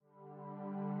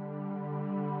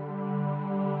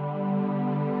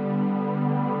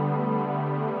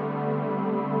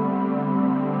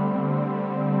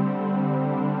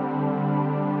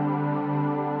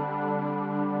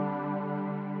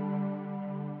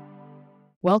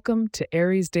Welcome to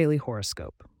Aries Daily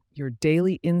Horoscope, your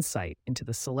daily insight into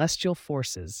the celestial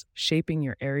forces shaping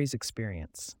your Aries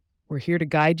experience. We're here to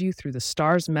guide you through the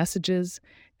stars' messages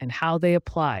and how they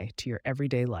apply to your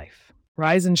everyday life.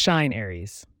 Rise and shine,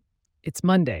 Aries. It's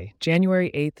Monday,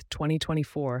 January 8th,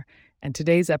 2024, and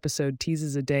today's episode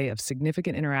teases a day of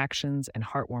significant interactions and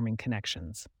heartwarming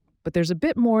connections. But there's a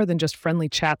bit more than just friendly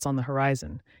chats on the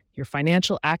horizon. Your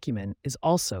financial acumen is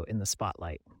also in the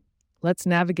spotlight. Let's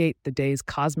navigate the day's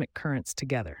cosmic currents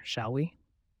together, shall we?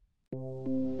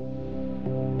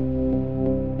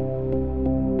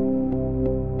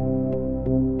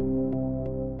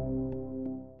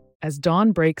 As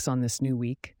dawn breaks on this new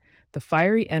week, the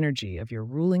fiery energy of your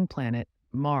ruling planet,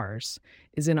 Mars,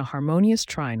 is in a harmonious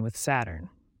trine with Saturn.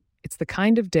 It's the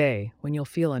kind of day when you'll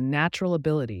feel a natural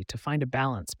ability to find a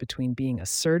balance between being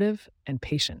assertive and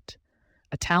patient,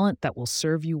 a talent that will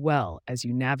serve you well as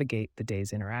you navigate the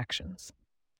day's interactions.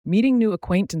 Meeting new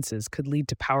acquaintances could lead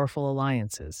to powerful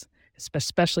alliances,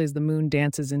 especially as the moon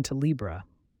dances into Libra,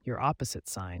 your opposite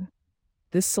sign.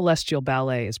 This celestial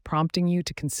ballet is prompting you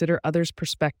to consider others'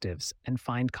 perspectives and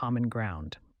find common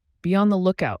ground. Be on the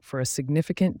lookout for a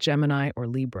significant Gemini or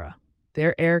Libra.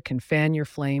 Their air can fan your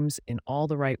flames in all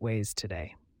the right ways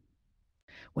today.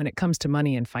 When it comes to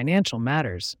money and financial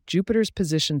matters, Jupiter's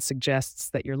position suggests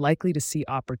that you're likely to see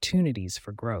opportunities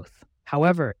for growth.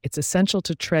 However, it's essential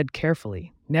to tread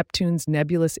carefully. Neptune's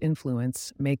nebulous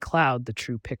influence may cloud the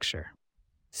true picture.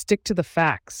 Stick to the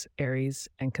facts, Aries,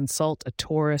 and consult a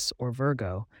Taurus or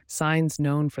Virgo, signs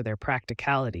known for their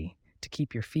practicality, to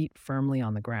keep your feet firmly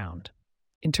on the ground.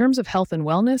 In terms of health and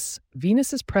wellness,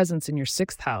 Venus's presence in your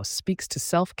sixth house speaks to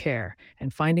self-care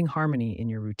and finding harmony in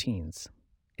your routines.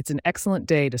 It's an excellent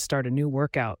day to start a new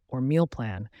workout or meal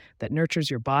plan that nurtures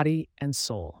your body and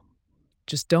soul.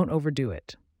 Just don't overdo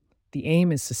it. The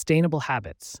aim is sustainable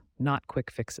habits, not quick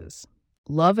fixes.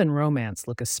 Love and romance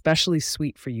look especially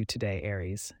sweet for you today,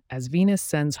 Aries, as Venus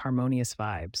sends harmonious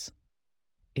vibes.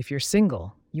 If you're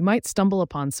single, you might stumble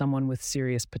upon someone with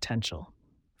serious potential.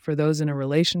 For those in a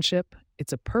relationship,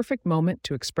 it's a perfect moment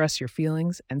to express your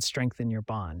feelings and strengthen your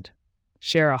bond.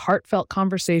 Share a heartfelt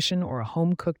conversation or a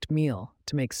home-cooked meal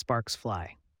to make sparks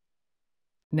fly.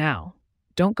 Now,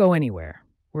 don't go anywhere.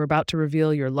 We're about to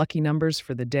reveal your lucky numbers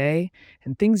for the day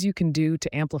and things you can do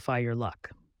to amplify your luck.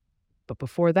 But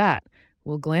before that,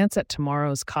 we'll glance at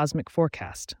tomorrow's cosmic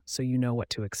forecast so you know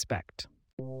what to expect.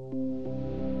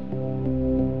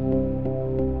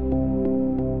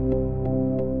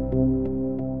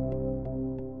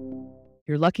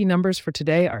 Your lucky numbers for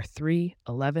today are 3,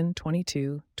 11,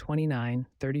 22, 29,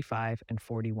 35, and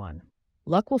 41.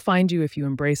 Luck will find you if you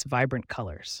embrace vibrant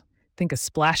colors. Think a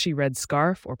splashy red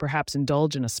scarf, or perhaps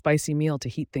indulge in a spicy meal to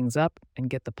heat things up and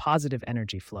get the positive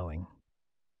energy flowing.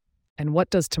 And what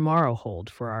does tomorrow hold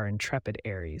for our intrepid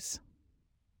Aries?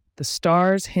 The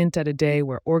stars hint at a day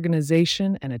where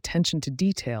organization and attention to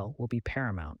detail will be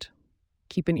paramount.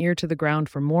 Keep an ear to the ground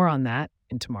for more on that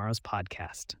in tomorrow's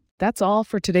podcast. That's all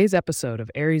for today's episode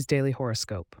of Aries Daily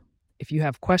Horoscope. If you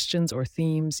have questions or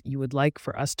themes you would like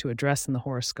for us to address in the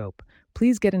horoscope,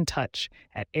 please get in touch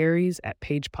at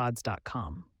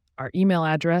aries@pagepods.com. Our email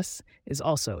address is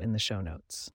also in the show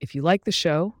notes. If you like the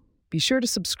show, be sure to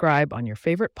subscribe on your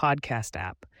favorite podcast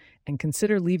app and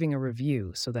consider leaving a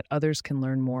review so that others can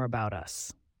learn more about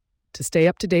us. To stay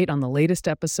up to date on the latest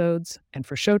episodes and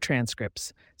for show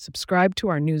transcripts, subscribe to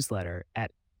our newsletter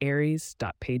at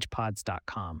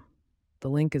aries.pagepods.com. The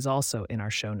link is also in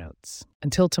our show notes.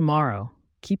 Until tomorrow,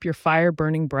 keep your fire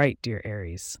burning bright, dear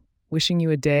Aries. Wishing you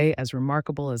a day as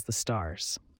remarkable as the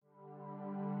stars.